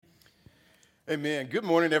Amen. Good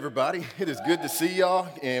morning, everybody. It is good to see y'all,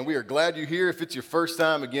 and we are glad you're here. If it's your first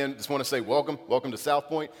time, again, just want to say welcome. Welcome to South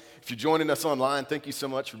Point. If you're joining us online, thank you so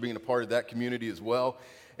much for being a part of that community as well.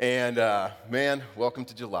 And man, welcome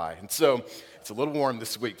to July. And so it's a little warm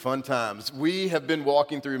this week. Fun times. We have been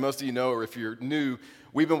walking through, most of you know, or if you're new,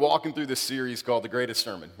 we've been walking through this series called The Greatest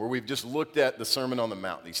Sermon, where we've just looked at the Sermon on the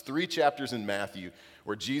Mount, these 3 chapters in Matthew,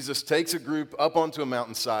 where Jesus takes a group up onto a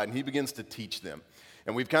mountainside and he begins to teach them.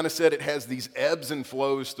 And we've kind of said it has these ebbs and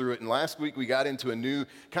flows through it. And last week we got into a new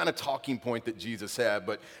kind of talking point that Jesus had.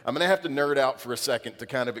 But I'm going to have to nerd out for a second to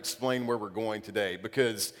kind of explain where we're going today.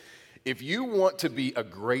 Because if you want to be a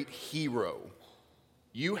great hero,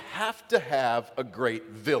 you have to have a great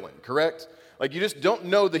villain, correct? Like, you just don't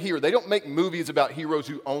know the hero. They don't make movies about heroes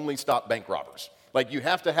who only stop bank robbers. Like, you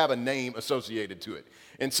have to have a name associated to it.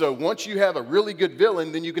 And so once you have a really good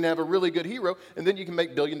villain, then you can have a really good hero, and then you can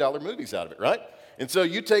make billion-dollar movies out of it, right? And so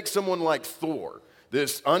you take someone like Thor,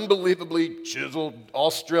 this unbelievably chiseled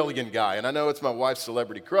Australian guy, and I know it's my wife's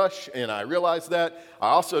celebrity crush, and I realize that. I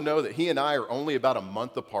also know that he and I are only about a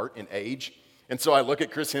month apart in age, and so I look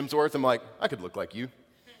at Chris Hemsworth, I'm like, I could look like you.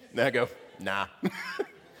 And I go, nah.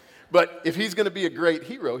 But if he's going to be a great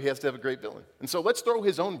hero, he has to have a great villain. And so let's throw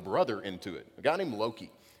his own brother into it, a guy named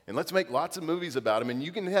Loki, and let's make lots of movies about him, and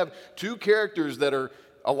you can have 2 characters that are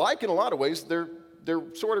alike in a lot of ways. They're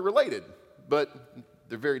sort of related, but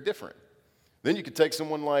they're very different. Then you could take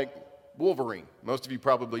someone like Wolverine. Most of you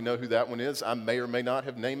probably know who that one is. I may or may not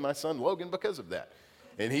have named my son Logan because of that.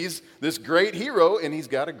 And he's this great hero, and he's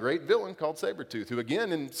got a great villain called Sabretooth, who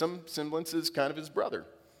again, in some semblance, is kind of his brother.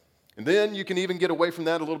 And then you can even get away from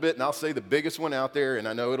that a little bit, and I'll say the biggest one out there, and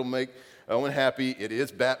I know it'll make Owen happy. It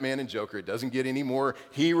is Batman and Joker. It doesn't get any more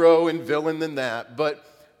hero and villain than that. But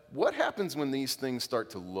what happens when these things start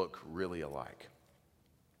to look really alike?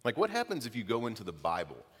 Like, what happens if you go into the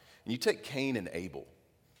Bible and you take Cain and Abel?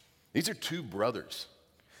 These are 2 brothers.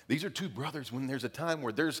 These are 2 brothers when there's a time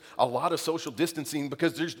where there's a lot of social distancing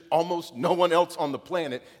because there's almost no one else on the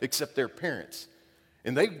planet except their parents.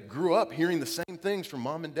 And they grew up hearing the same things from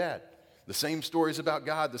mom and dad, the same stories about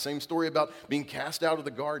God, the same story about being cast out of the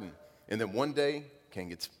garden. And then one day, Cain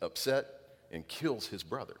gets upset and kills his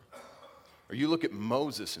brother. Or you look at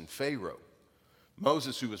Moses and Pharaoh.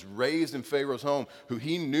 Moses, who was raised in Pharaoh's home, who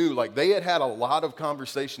he knew, like, they had a lot of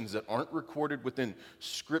conversations that aren't recorded within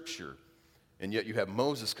Scripture, and yet you have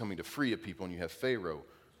Moses coming to free a people, and you have Pharaoh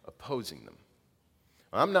opposing them.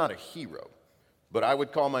 I'm not a hero, but I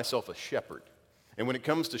would call myself a shepherd. And when it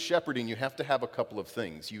comes to shepherding, you have to have a couple of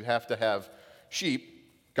things. You have to have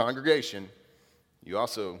sheep, congregation. You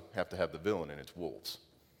also have to have the villain, and it's wolves.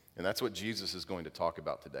 And that's what Jesus is going to talk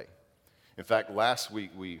about today. In fact, last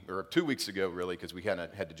week, or 2 weeks ago, really, because we had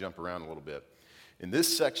to jump around a little bit. In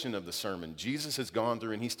this section of the sermon, Jesus has gone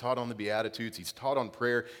through and he's taught on the Beatitudes, he's taught on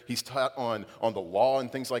prayer, he's taught on the law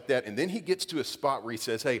and things like that. And then he gets to a spot where he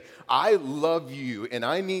says, hey, I love you, and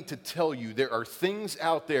I need to tell you there are things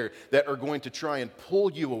out there that are going to try and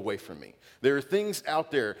pull you away from me. There are things out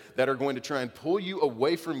there that are going to try and pull you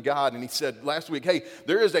away from God. And he said last week, hey,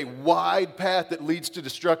 there is a wide path that leads to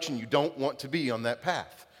destruction. You don't want to be on that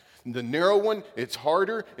path. The narrow one, it's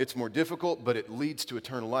harder, it's more difficult, but it leads to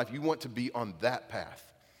eternal life. You want to be on that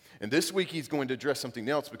path. And this week he's going to address something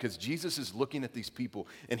else because Jesus is looking at these people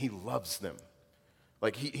and he loves them.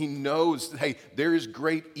 Like he knows, hey, there is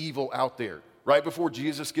great evil out there. Right before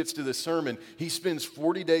Jesus gets to this sermon, he spends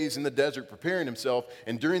 40 days in the desert preparing himself,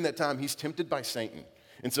 and during that time he's tempted by Satan.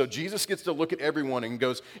 And so Jesus gets to look at everyone and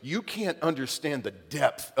goes, you can't understand the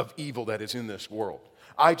depth of evil that is in this world.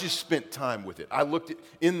 I just spent time with it. I looked it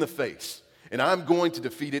in the face, and I'm going to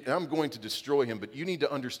defeat it, and I'm going to destroy him. But you need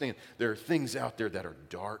to understand there are things out there that are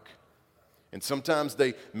dark, and sometimes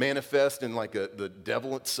they manifest in like the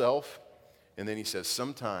devil itself. And then he says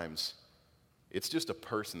sometimes it's just a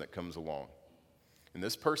person that comes along, and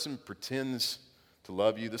this person pretends to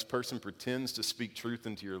love you. This person pretends to speak truth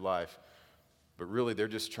into your life, but really they're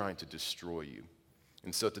just trying to destroy you.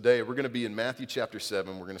 And so today we're going to be in Matthew chapter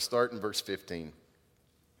 7. We're going to start in verse 15.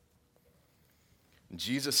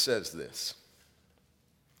 Jesus says this,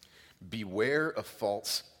 beware of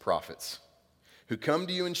false prophets who come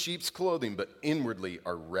to you in sheep's clothing, but inwardly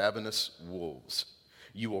are ravenous wolves.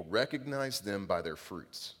 You will recognize them by their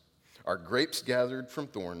fruits. Are grapes gathered from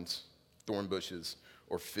thorn bushes,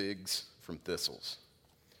 or figs from thistles?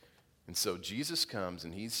 And so Jesus comes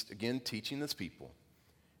and he's again teaching this people,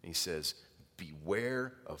 and he says,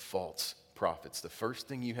 beware of false prophets. The first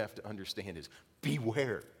thing you have to understand is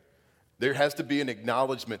beware. There has to be an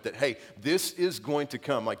acknowledgement that, hey, this is going to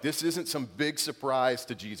come. Like, this isn't some big surprise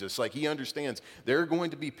to Jesus. Like, he understands there are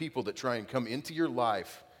going to be people that try and come into your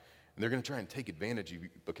life, and And they're going to try and take advantage of you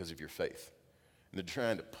because of your faith. And they're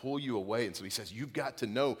trying to pull you away. And so he says, you've got to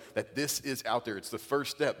know that this is out there. It's the first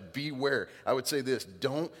step. Beware. I would say this,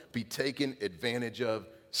 don't be taken advantage of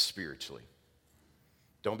spiritually.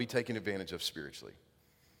 Don't be taken advantage of spiritually.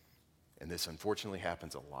 And this unfortunately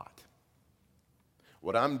happens a lot.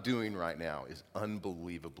 What I'm doing right now is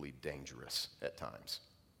unbelievably dangerous at times.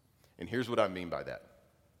 And here's what I mean by that.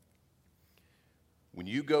 When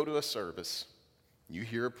you go to a service, you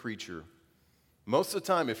hear a preacher, most of the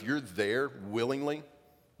time if you're there willingly,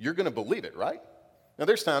 you're going to believe it, right? Now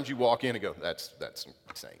there's times you walk in and go, that's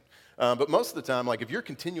insane. But most of the time, like if you're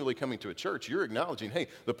continually coming to a church, you're acknowledging, hey,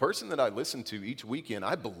 the person that I listen to each weekend,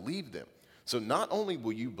 I believe them. So not only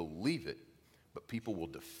will you believe it, but people will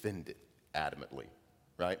defend it adamantly,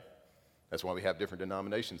 right? That's why we have different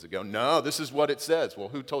denominations that go, no, this is what it says. Well,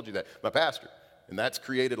 who told you that? My pastor. And that's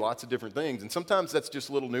created lots of different things. And sometimes that's just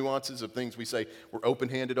little nuances of things we say, we're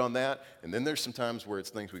open-handed on that. And then there's some times where it's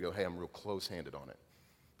things we go, hey, I'm real close-handed on it.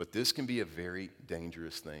 But this can be a very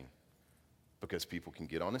dangerous thing because people can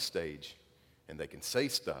get on a stage and they can say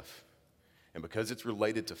stuff. And because it's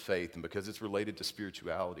related to faith and because it's related to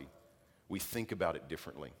spirituality, we think about it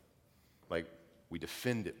differently. Like, we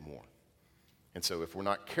defend it more. And so if we're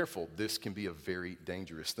not careful, this can be a very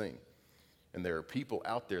dangerous thing. And there are people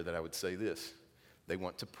out there that I would say this. They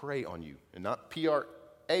want to prey on you. And not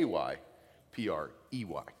P-R-A-Y,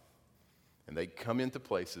 P-R-E-Y. And they come into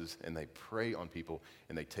places and they prey on people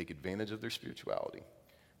and they take advantage of their spirituality.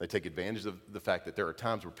 They take advantage of the fact that there are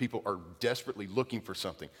times where people are desperately looking for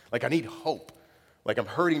something. Like, I need hope. Like, I'm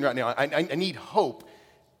hurting right now. I need hope.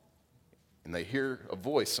 And they hear a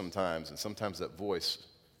voice sometimes, and sometimes that voice,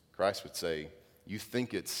 Christ would say, you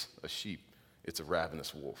think it's a sheep, it's a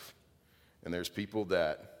ravenous wolf. And there's people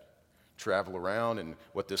that travel around, and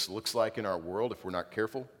what this looks like in our world, if we're not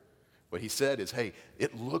careful, what he said is, hey,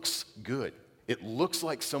 it looks good. It looks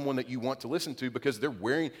like someone that you want to listen to because they're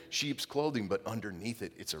wearing sheep's clothing, but underneath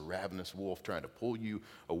it, it's a ravenous wolf trying to pull you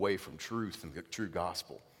away from truth and the true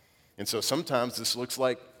gospel. And so sometimes this looks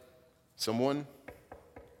like someone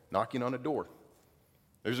knocking on a door.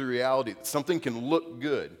 There's a reality that something can look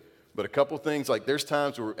good, but a couple things, like there's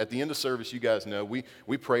times where at the end of service, you guys know,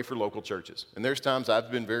 we pray for local churches. And there's times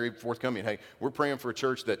I've been very forthcoming. Hey, we're praying for a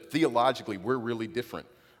church that theologically we're really different.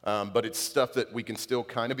 But it's stuff that we can still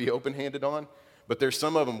kind of be open-handed on. But there's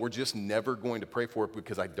some of them we're just never going to pray for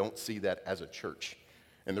because I don't see that as a church.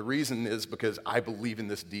 And the reason is because I believe in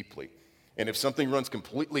this deeply. And if something runs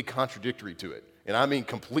completely contradictory to it, and I mean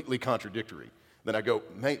completely contradictory, then I go,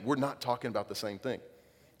 mate, we're not talking about the same thing.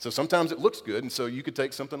 So sometimes it looks good, and so you could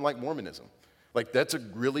take something like Mormonism. Like, that's a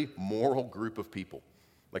really moral group of people.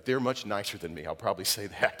 Like, they're much nicer than me, I'll probably say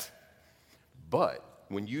that. But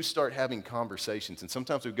when you start having conversations, and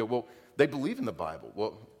sometimes we go, well, they believe in the Bible.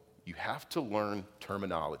 Well, you have to learn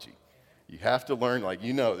terminology. You have to learn, like,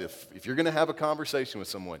 you know, if you're going to have a conversation with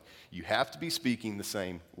someone, you have to be speaking the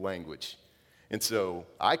same language. And so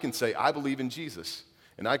I can say, I believe in Jesus.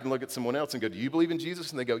 And I can look at someone else and go, do you believe in Jesus?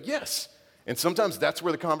 And they go, yes. And sometimes that's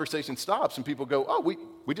where the conversation stops, and people go, oh,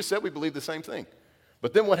 we just said we believe the same thing.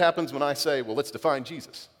 But then what happens when I say, well, let's define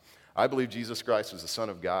Jesus? I believe Jesus Christ was the Son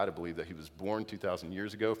of God. I believe that he was born 2,000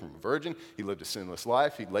 years ago from a virgin. He lived a sinless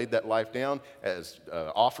life. He laid that life down as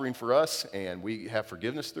offering for us, and we have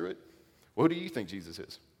forgiveness through it. Well, who do you think Jesus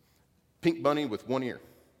is? Pink bunny with one ear.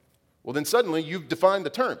 Well, then suddenly you've defined the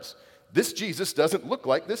terms. This Jesus doesn't look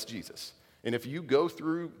like this Jesus. And if you go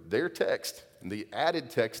through their text and the added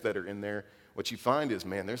texts that are in there, what you find is,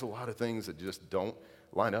 man, there's a lot of things that just don't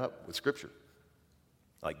line up with Scripture.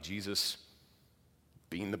 Like Jesus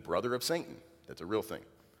being the brother of Satan. That's a real thing.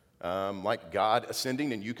 Like God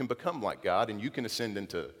ascending, and you can become like God, and you can ascend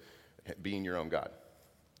into being your own God.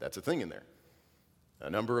 That's a thing in there. A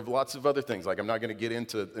number of lots of other things. Like, I'm not going to get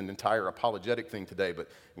into an entire apologetic thing today, but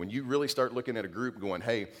when you really start looking at a group going,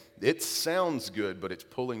 hey, it sounds good, but it's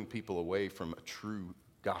pulling people away from a true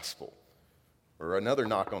gospel. Or another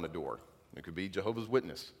knock on the door. It could be Jehovah's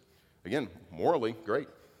Witness. Again, morally, great.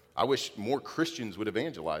 I wish more Christians would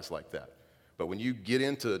evangelize like that. But when you get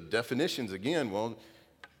into definitions again, well,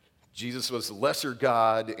 Jesus was lesser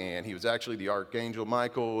God, and he was actually the archangel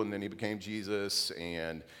Michael, and then he became Jesus,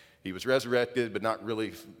 and he was resurrected, but not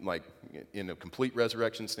really like in a complete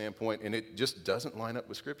resurrection standpoint, and it just doesn't line up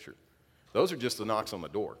with Scripture. Those are just the knocks on the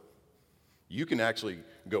door. You can actually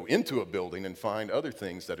go into a building and find other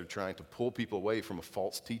things that are trying to pull people away from a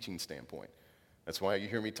false teaching standpoint. That's why you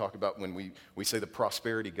hear me talk about when we say the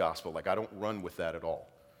prosperity gospel. Like, I don't run with that at all.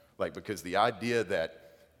 Like, because the idea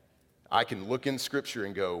that I can look in Scripture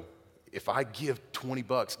and go, if I give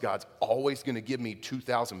 $20, God's always going to give me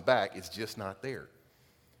 $2,000 back, is just not there.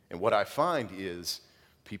 And what I find is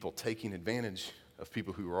people taking advantage of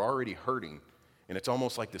people who are already hurting, and it's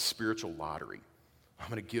almost like this spiritual lottery. I'm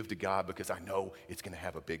going to give to God because I know it's going to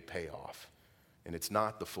have a big payoff. And it's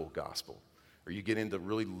not the full gospel. Or you get into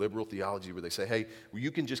really liberal theology where they say, hey, well,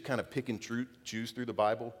 you can just kind of pick and choose through the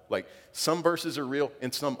Bible. Like some verses are real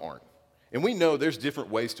and some aren't. And we know there's different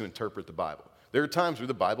ways to interpret the Bible. There are times where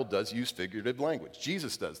the Bible does use figurative language.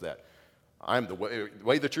 Jesus does that. I'm the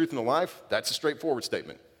way, the truth, and the life. That's a straightforward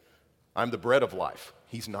statement. I'm the bread of life.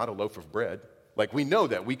 He's not a loaf of bread. Like we know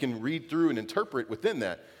that. We can read through and interpret within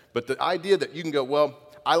that. But the idea that you can go, well,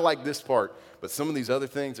 I like this part, but some of these other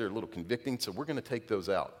things are a little convicting, so we're going to take those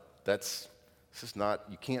out. This is not,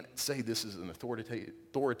 you can't say this is an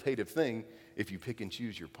authoritative thing if you pick and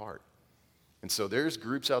choose your part. And so there's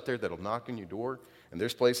groups out there that'll knock on your door, and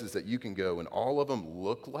there's places that you can go, and all of them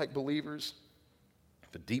look like believers,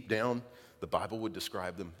 but deep down, the Bible would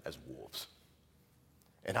describe them as wolves.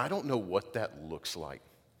 And I don't know what that looks like.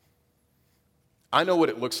 I know what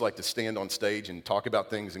it looks like to stand on stage and talk about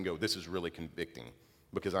things and go, this is really convicting,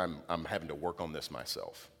 because I'm having to work on this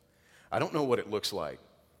myself. I don't know what it looks like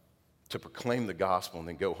to proclaim the gospel and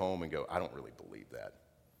then go home and go, I don't really believe that.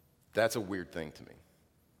 That's a weird thing to me.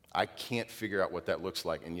 I can't figure out what that looks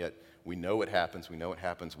like, and yet we know it happens. We know it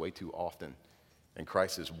happens way too often, and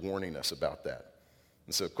Christ is warning us about that.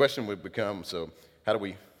 And so the question would become, so how do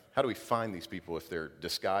we find these people if they're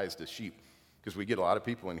disguised as sheep? Because we get a lot of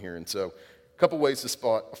people in here, and so a couple ways to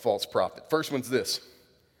spot a false prophet. First one's this: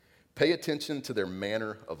 pay attention to their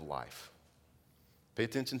manner of life. Pay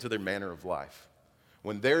attention to their manner of life.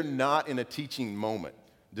 When they're not in a teaching moment,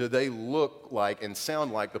 do they look like and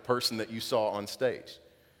sound like the person that you saw on stage?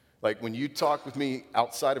 Like when you talk with me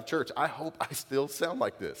outside of church, I hope I still sound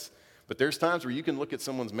like this. But there's times where you can look at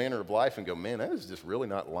someone's manner of life and go, man, that is just really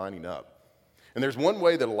not lining up. And there's one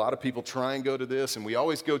way that a lot of people try and go to this, and we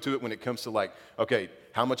always go to it when it comes to like, okay,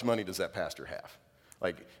 how much money does that pastor have?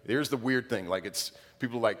 Like, here's the weird thing. Like, it's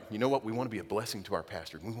people like, you know what? We want to be a blessing to our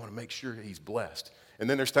pastor. We want to make sure he's blessed. And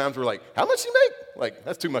then there's times where like, how much do you make? Like,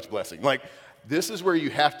 that's too much blessing. Like, this is where you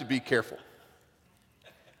have to be careful.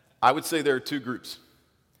 I would say there are two groups.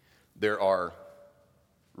 There are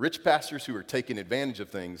rich pastors who are taking advantage of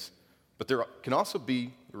things, but there can also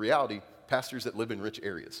be, in reality, pastors that live in rich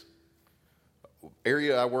areas.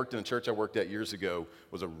 Area I worked in, a church I worked at years ago,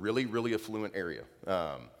 was a really, really affluent area.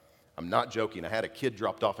 I'm not joking. I had a kid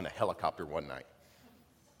dropped off in a helicopter one night.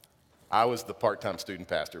 I was the part-time student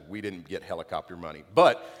pastor. We didn't get helicopter money,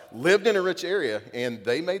 but lived in a rich area, and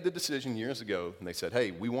they made the decision years ago, and they said, hey,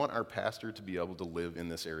 we want our pastor to be able to live in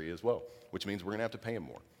this area as well, which means we're going to have to pay him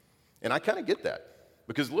more. And I kind of get that,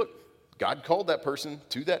 because look, God called that person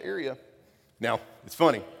to that area. Now, it's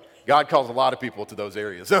funny. God calls a lot of people to those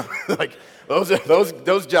areas. Like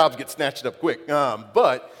those jobs get snatched up quick.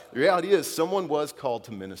 But the reality is someone was called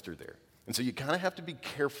to minister there. And so you kind of have to be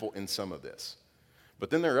careful in some of this. But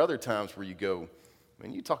then there are other times where you go,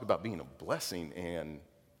 man, you talk about being a blessing and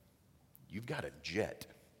you've got a jet,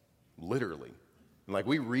 literally. And like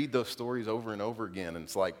we read those stories over and over again, and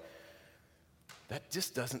it's like, that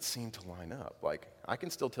just doesn't seem to line up. Like, I can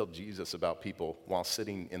still tell Jesus about people while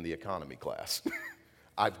sitting in the economy class.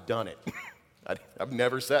 I've done it. I've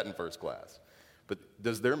never sat in first class. But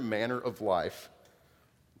does their manner of life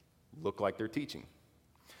look like they're teaching?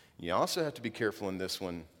 You also have to be careful in this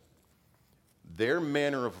one. Their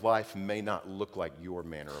manner of life may not look like your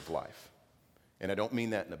manner of life. And I don't mean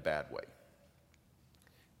that in a bad way.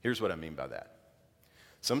 Here's what I mean by that.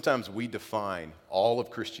 Sometimes we define all of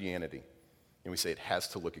Christianity, and we say it has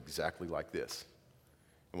to look exactly like this.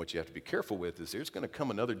 And what you have to be careful with is there's going to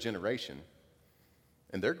come another generation,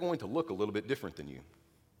 and they're going to look a little bit different than you.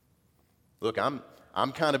 Look, I'm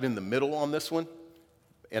kind of in the middle on this one,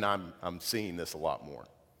 and I'm seeing this a lot more.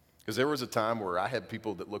 Because there was a time where I had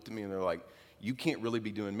people that looked at me and they're like, you can't really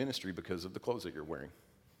be doing ministry because of the clothes that you're wearing.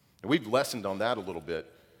 And we've lessened on that a little bit,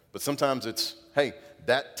 but sometimes it's, hey,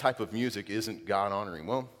 that type of music isn't God-honoring.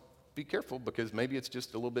 Well, be careful, because maybe it's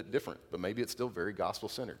just a little bit different, but maybe it's still very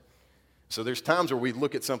gospel-centered. So there's times where we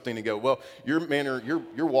look at something and go, well, your manner,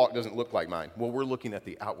 your walk doesn't look like mine. Well, we're looking at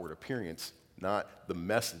the outward appearance, not the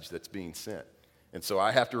message that's being sent. And so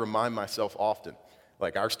I have to remind myself often,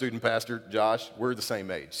 like our student pastor, Josh, we're the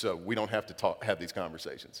same age, so we don't have to have these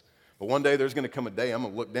conversations. But one day there's going to come a day I'm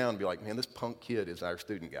going to look down and be like, man, this punk kid is our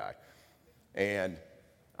student guy. And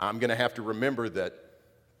I'm going to have to remember that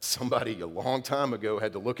somebody a long time ago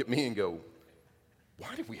had to look at me and go,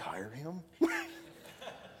 why did we hire him?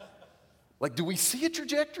 Like, do we see a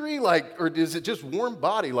trajectory? Like, or is it just warm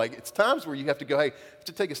body? Like, it's times where you have to go, hey,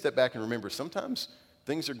 to take a step back and remember, sometimes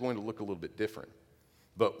things are going to look a little bit different.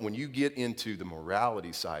 But when you get into the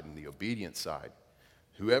morality side and the obedience side,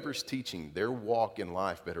 whoever's teaching, their walk in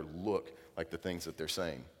life better look like the things that they're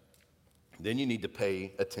saying. Then you need to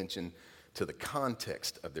pay attention to the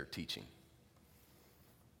context of their teaching.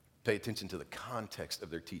 Pay attention to the context of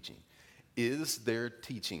their teaching. Is their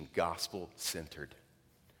teaching gospel-centered?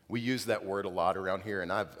 We use that word a lot around here,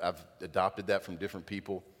 and I've adopted that from different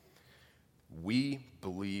people. We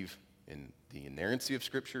believe in the inerrancy of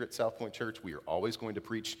Scripture at South Point Church. We are always going to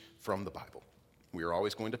preach from the Bible. We are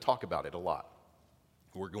always going to talk about it a lot.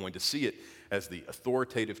 We're going to see it as the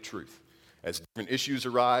authoritative truth. As different issues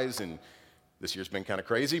arise, and this year's been kind of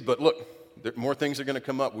crazy, but look, more things are going to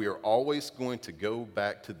come up. We are always going to go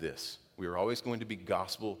back to this. We are always going to be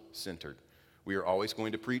gospel-centered. We are always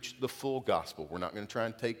going to preach the full gospel. We're not going to try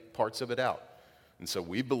and take parts of it out. And so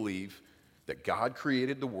we believe that God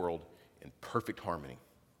created the world in perfect harmony,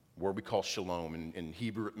 a word we call shalom. In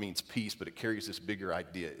Hebrew, it means peace, but it carries this bigger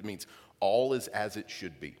idea. It means all is as it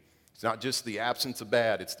should be. It's not just the absence of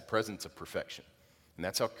bad, it's the presence of perfection. And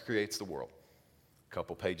that's how it creates the world. A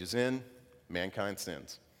couple pages in, mankind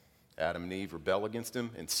sins. Adam and Eve rebel against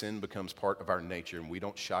him, and sin becomes part of our nature, and we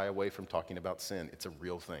don't shy away from talking about sin. It's a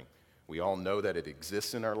real thing. We all know that it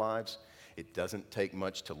exists in our lives. It doesn't take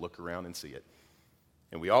much to look around and see it.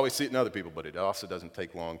 And we always see it in other people, but it also doesn't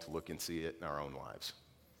take long to look and see it in our own lives.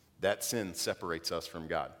 That sin separates us from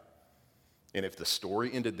God. And if the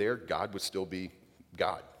story ended there, God would still be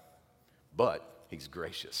God. But he's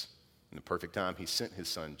gracious. In the perfect time, he sent his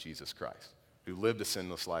son, Jesus Christ, who lived a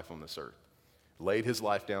sinless life on this earth, laid his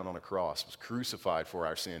life down on a cross, was crucified for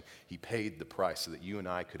our sin. He paid the price so that you and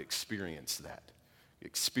I could experience that,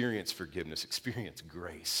 experience forgiveness, experience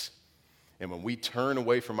grace. And when we turn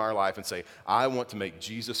away from our life and say, I want to make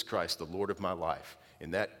Jesus Christ the Lord of my life,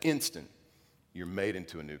 in that instant, you're made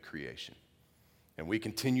into a new creation. And we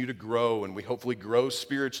continue to grow, and we hopefully grow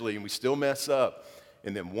spiritually, and we still mess up.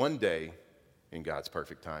 And then one day, in God's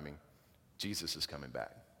perfect timing, Jesus is coming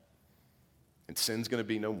back. And sin's going to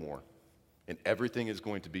be no more. And everything is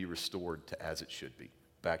going to be restored to as it should be,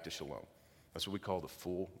 back to shalom. That's what we call the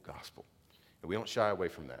full gospel. And we don't shy away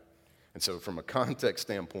from that. And so from a context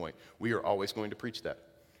standpoint, we are always going to preach that.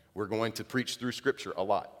 We're going to preach through Scripture a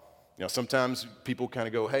lot. You know, sometimes people kind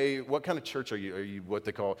of go, hey, what kind of church are you? Are you what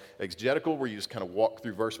they call exegetical, where you just kind of walk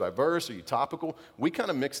through verse by verse? Are you topical? We kind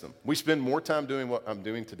of mix them. We spend more time doing what I'm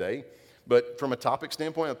doing today. But from a topic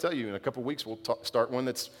standpoint, I'll tell you, in a couple of weeks, we'll start one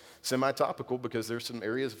that's semi-topical because there's some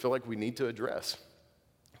areas I feel like we need to address.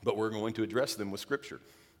 But we're going to address them with Scripture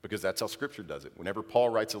because that's how Scripture does it. Whenever Paul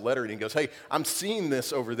writes a letter and he goes, hey, I'm seeing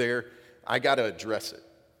this over there, I got to address it.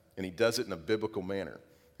 And he does it in a biblical manner.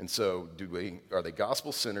 And so are they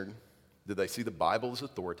gospel-centered? Do they see the Bible as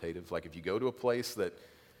authoritative? Like if you go to a place that,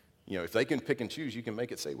 you know, if they can pick and choose, you can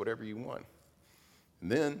make it say whatever you want.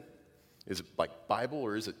 And then, is it like Bible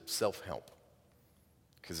or is it self-help?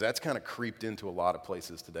 Because that's kind of creeped into a lot of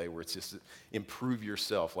places today where it's just improve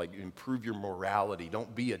yourself, like improve your morality.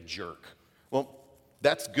 Don't be a jerk. Well,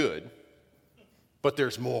 that's good, but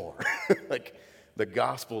there's more. Like the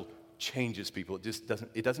gospel changes people.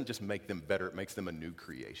 It doesn't just make them better, it makes them a new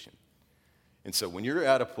creation. And so when you're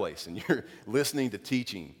at a place and you're listening to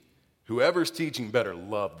teaching, whoever's teaching better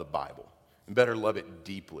love the Bible and better love it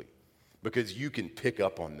deeply because you can pick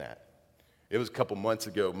up on that. It was a couple months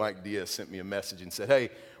ago, Mike Diaz sent me a message and said, hey,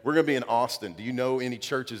 we're going to be in Austin. Do you know any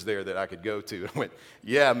churches there that I could go to? And I went,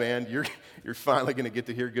 yeah, man, you're finally going to get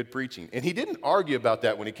to hear good preaching. And he didn't argue about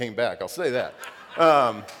that when he came back. I'll say that.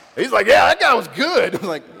 He's like, yeah, that guy was good. I'm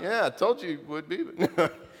like, yeah, I told you he would be.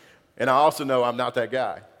 And I also know I'm not that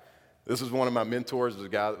guy. This was one of my mentors. It was a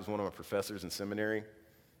guy that was one of my professors in seminary.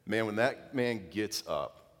 Man, when that man gets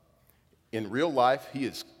up, in real life,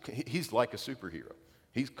 he's like a superhero.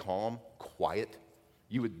 He's calm, quiet.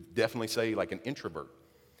 You would definitely say like an introvert.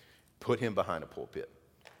 Put him behind a pulpit.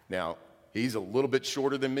 Now, he's a little bit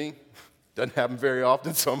shorter than me. Doesn't happen very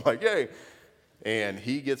often, so I'm like, hey. And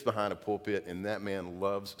he gets behind a pulpit, and that man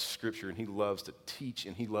loves Scripture, and he loves to teach,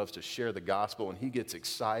 and he loves to share the gospel, and he gets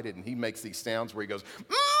excited, and he makes these sounds where he goes,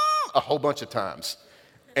 a whole bunch of times.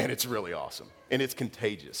 And it's really awesome. And it's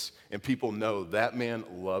contagious. And people know that man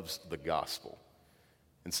loves the gospel.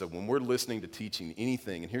 And so when we're listening to teaching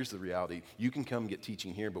anything, and here's the reality, you can come get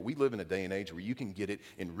teaching here, but we live in a day and age where you can get it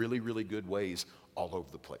in really, really good ways all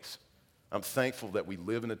over the place. I'm thankful that we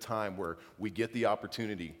live in a time where we get the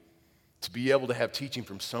opportunity to be able to have teaching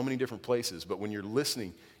from so many different places, but when you're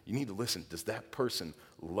listening, you need to listen. Does that person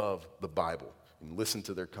love the Bible? And listen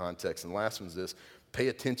to their context. And the last one is this, pay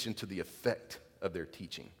attention to the effect of their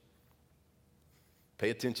teaching.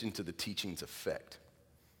 Pay attention to the teaching's effect.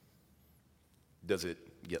 Does it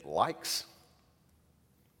get likes?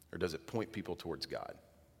 or does it point people towards God?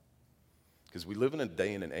 Because we live in a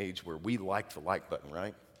day and an age where we like the like button,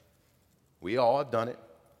 right? We all have done it.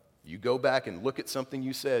 You go back and look at something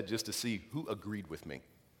you said just to see who agreed with me.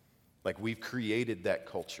 Like, we've created that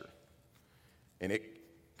culture. And it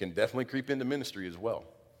can definitely creep into ministry as well,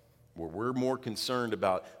 where we're more concerned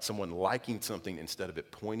about someone liking something instead of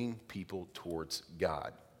it pointing people towards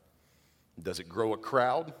God. Does it grow a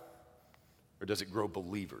crowd, or does it grow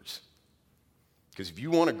believers? Because if you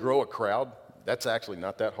want to grow a crowd, that's actually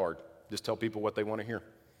not that hard. Just tell people what they want to hear.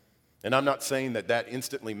 And I'm not saying that that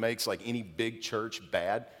instantly makes like any big church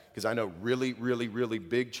bad, because I know really, really, really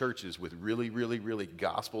big churches with really, really, really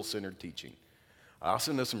gospel-centered teaching. I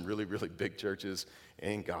also know some really, really big churches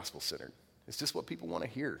and gospel-centered. It's just what people want to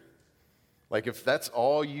hear. Like, if that's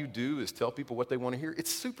all you do is tell people what they want to hear,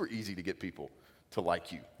 it's super easy to get people to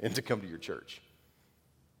like you and to come to your church.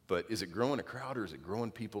 But is it growing a crowd, or is it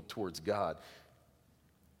growing people towards God?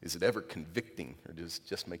 Is it ever convicting, or does it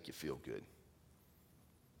just make you feel good?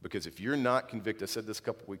 Because if you're not convicted, I said this a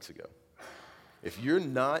couple weeks ago, if you're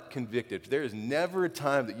not convicted, if there is never a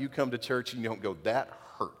time that you come to church and you don't go, that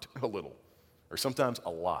hurt a little, or sometimes a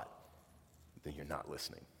lot, then you're not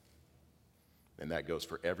listening. And that goes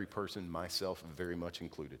for every person, myself very much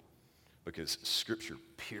included, because Scripture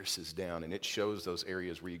pierces down and it shows those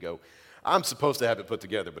areas where you go, I'm supposed to have it put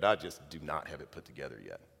together, but I just do not have it put together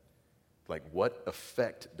yet. Like, what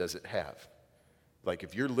effect does it have? Like,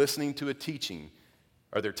 if you're listening to a teaching,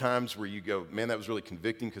 are there times where you go, man, that was really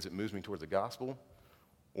convicting because it moves me towards the gospel?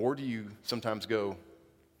 Or do you sometimes go,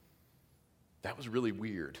 that was really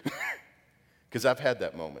weird? Because I've had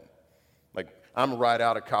that moment. Like, I'm right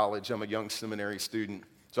out of college. I'm a young seminary student.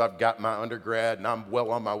 So I've got my undergrad, and I'm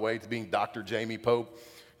well on my way to being Dr. Jamie Pope.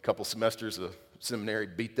 A couple semesters of seminary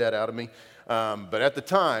beat that out of me. But at the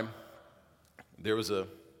time, there was a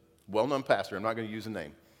well-known pastor. I'm not going to use a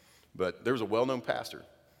name. But there was a well-known pastor.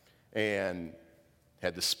 And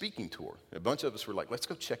had the speaking tour. A bunch of us were like, let's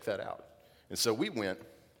go check that out. And so we went.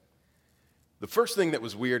 The first thing that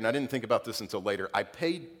was weird, and I didn't think about this until later, I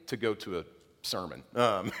paid to go to a sermon,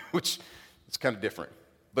 which is kind of different.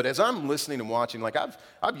 But as I'm listening and watching, like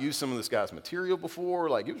I've used some of this guy's material before,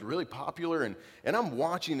 like it was really popular, and I'm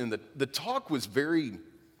watching, and the talk was very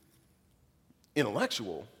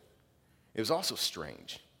intellectual. It was also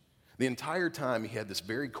strange. The entire time he had this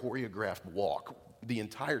very choreographed walk, the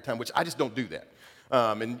entire time, which I just don't do that.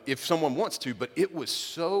 And if someone wants to, but it was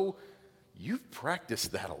so, you've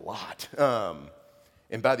practiced that a lot.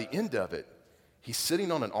 And by the end of it, he's sitting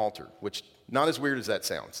on an altar, which not as weird as that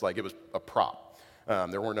sounds. Like, it was a prop.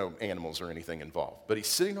 There were no animals or anything involved. But he's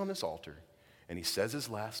sitting on this altar, and he says his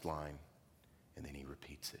last line, and then he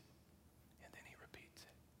repeats it, and then he repeats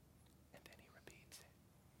it, and then he repeats it.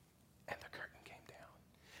 And the curtain came down.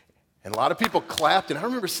 And a lot of people clapped, and I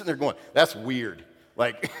remember sitting there going, that's weird.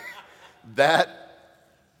 Like,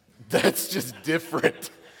 that's just different.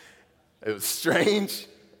 It was strange,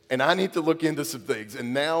 and I need to look into some things.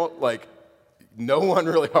 And now, like, no one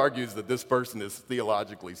really argues that this person is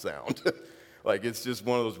theologically sound. Like, it's just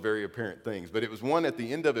one of those very apparent things. But it was one at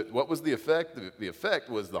the end of it. What was the effect? The effect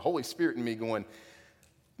was the Holy Spirit in me going,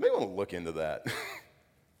 I may want to look into that.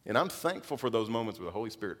 And I'm thankful for those moments where the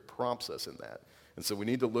Holy Spirit prompts us in that. And so we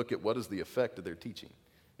need to look at what is the effect of their teaching.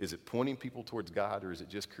 Is it pointing people towards God, or is it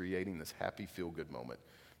just creating this happy, feel-good moment?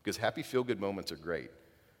 Because happy, feel-good moments are great.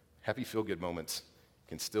 Happy, feel-good moments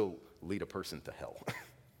can still lead a person to hell.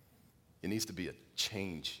 It needs to be a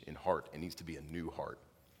change in heart. It needs to be a new heart.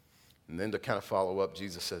 And then to kind of follow up,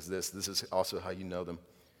 Jesus says this is also how you know them.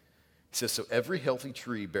 He says, so every healthy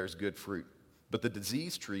tree bears good fruit, but the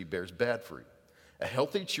diseased tree bears bad fruit. A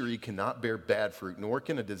healthy tree cannot bear bad fruit, nor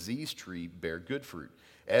can a diseased tree bear good fruit.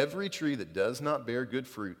 Every tree that does not bear good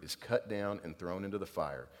fruit is cut down and thrown into the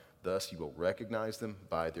fire. Thus you will recognize them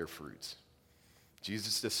by their fruits.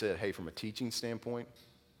 Jesus just said, hey, from a teaching standpoint,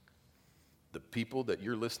 the people that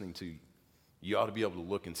you're listening to, you ought to be able to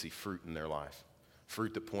look and see fruit in their life.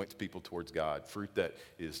 Fruit that points people towards God. Fruit that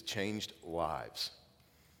is changed lives.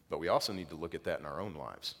 But we also need to look at that in our own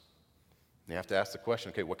lives. And you have to ask the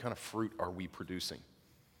question, okay, what kind of fruit are we producing?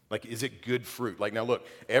 Like, is it good fruit? Like, now look,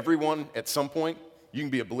 everyone at some point, you can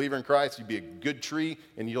be a believer in Christ, you be a good tree,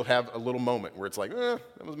 and you'll have a little moment where it's like, that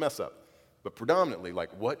was a mess up. But predominantly, like,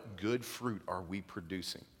 what good fruit are we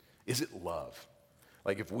producing? Is it love?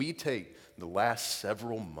 Like, if we take the last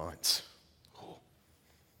several months,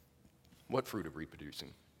 what fruit are we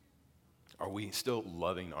producing? Are we still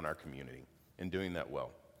loving on our community and doing that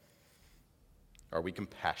well? Are we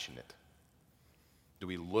compassionate? Do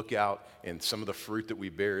we look out and some of the fruit that we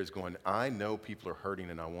bear is going, I know people are hurting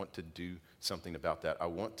and I want to do something about that. I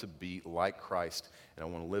want to be like Christ and I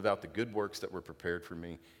want to live out the good works that were prepared for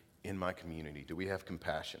me in my community. Do we have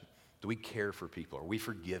compassion? Do we care for people? Are we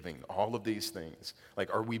forgiving? All of these things.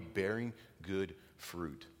 Like, are we bearing good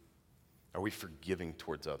fruit? Are we forgiving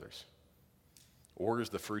towards others? Or is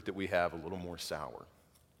the fruit that we have a little more sour?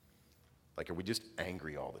 Like, are we just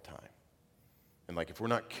angry all the time? And like, if we're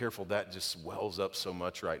not careful, that just swells up so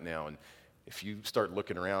much right now. And if you start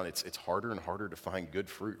looking around, it's harder and harder to find good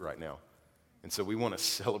fruit right now. And so we want to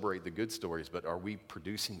celebrate the good stories, but are we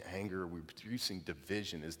producing anger? Are we producing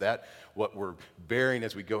division? Is that what we're bearing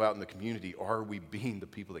as we go out in the community? Or are we being the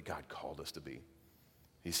people that God called us to be?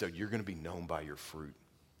 He said, you're going to be known by your fruit.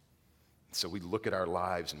 So we look at our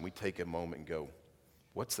lives and we take a moment and go,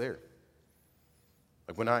 what's there?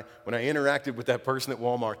 Like when I interacted with that person at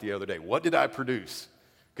Walmart the other day, what did I produce?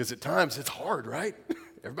 Because at times it's hard, right?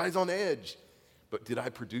 Everybody's on edge. But did I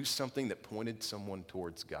produce something that pointed someone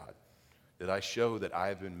towards God? Did I show that I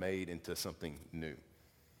have been made into something new?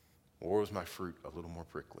 Or was my fruit a little more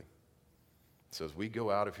prickly? So as we go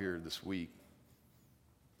out of here this week,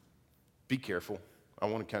 be careful. I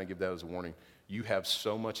want to kind of give that as a warning. You have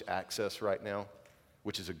so much access right now,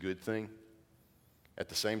 which is a good thing. At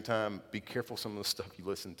the same time, be careful some of the stuff you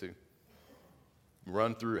listen to.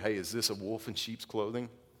 Run through, hey, is this a wolf in sheep's clothing?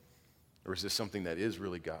 Or is this something that is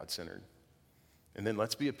really God-centered? And then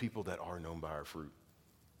let's be a people that are known by our fruit.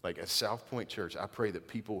 Like at South Point Church, I pray that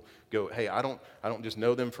people go, hey, I don't just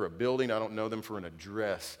know them for a building. I don't know them for an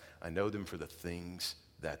address. I know them for the things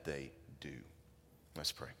that they do.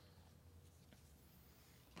 Let's pray.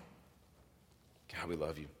 God, we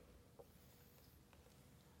love you.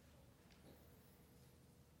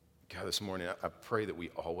 God, this morning, I pray that we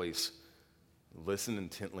always listen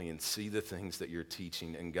intently and see the things that you're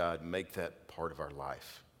teaching, and God, make that part of our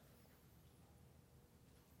life.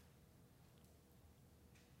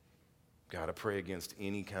 God, I pray against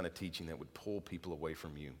any kind of teaching that would pull people away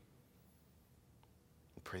from you.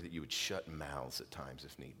 I pray that you would shut mouths at times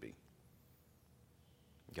if need be.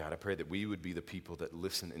 God, I pray that we would be the people that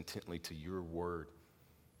listen intently to your word.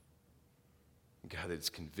 God, that it's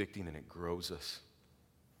convicting and it grows us.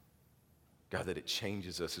 God, that it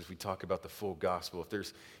changes us as we talk about the full gospel. If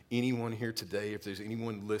there's anyone here today, if there's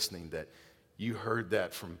anyone listening that you heard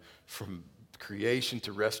that from creation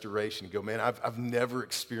to restoration, go, man, I've never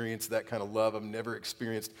experienced that kind of love. I've never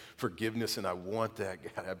experienced forgiveness, and I want that.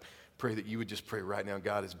 God, I pray that you would just pray right now,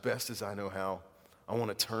 God, as best as I know how, I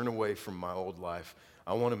want to turn away from my old life.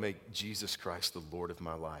 I want to make Jesus Christ the Lord of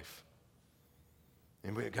my life.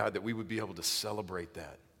 And God, that we would be able to celebrate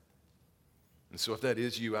that. And so if that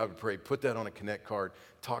is you, I would pray, put that on a Connect card,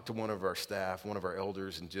 talk to one of our staff, one of our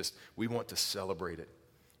elders, and just, we want to celebrate it.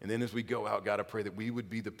 And then as we go out, God, I pray that we would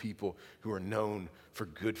be the people who are known for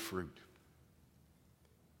good fruit,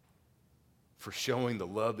 for showing the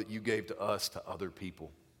love that you gave to us to other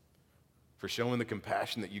people, for showing the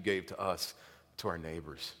compassion that you gave to us to our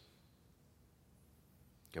neighbors.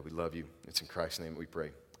 God, we love you. It's in Christ's name we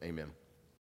pray. Amen.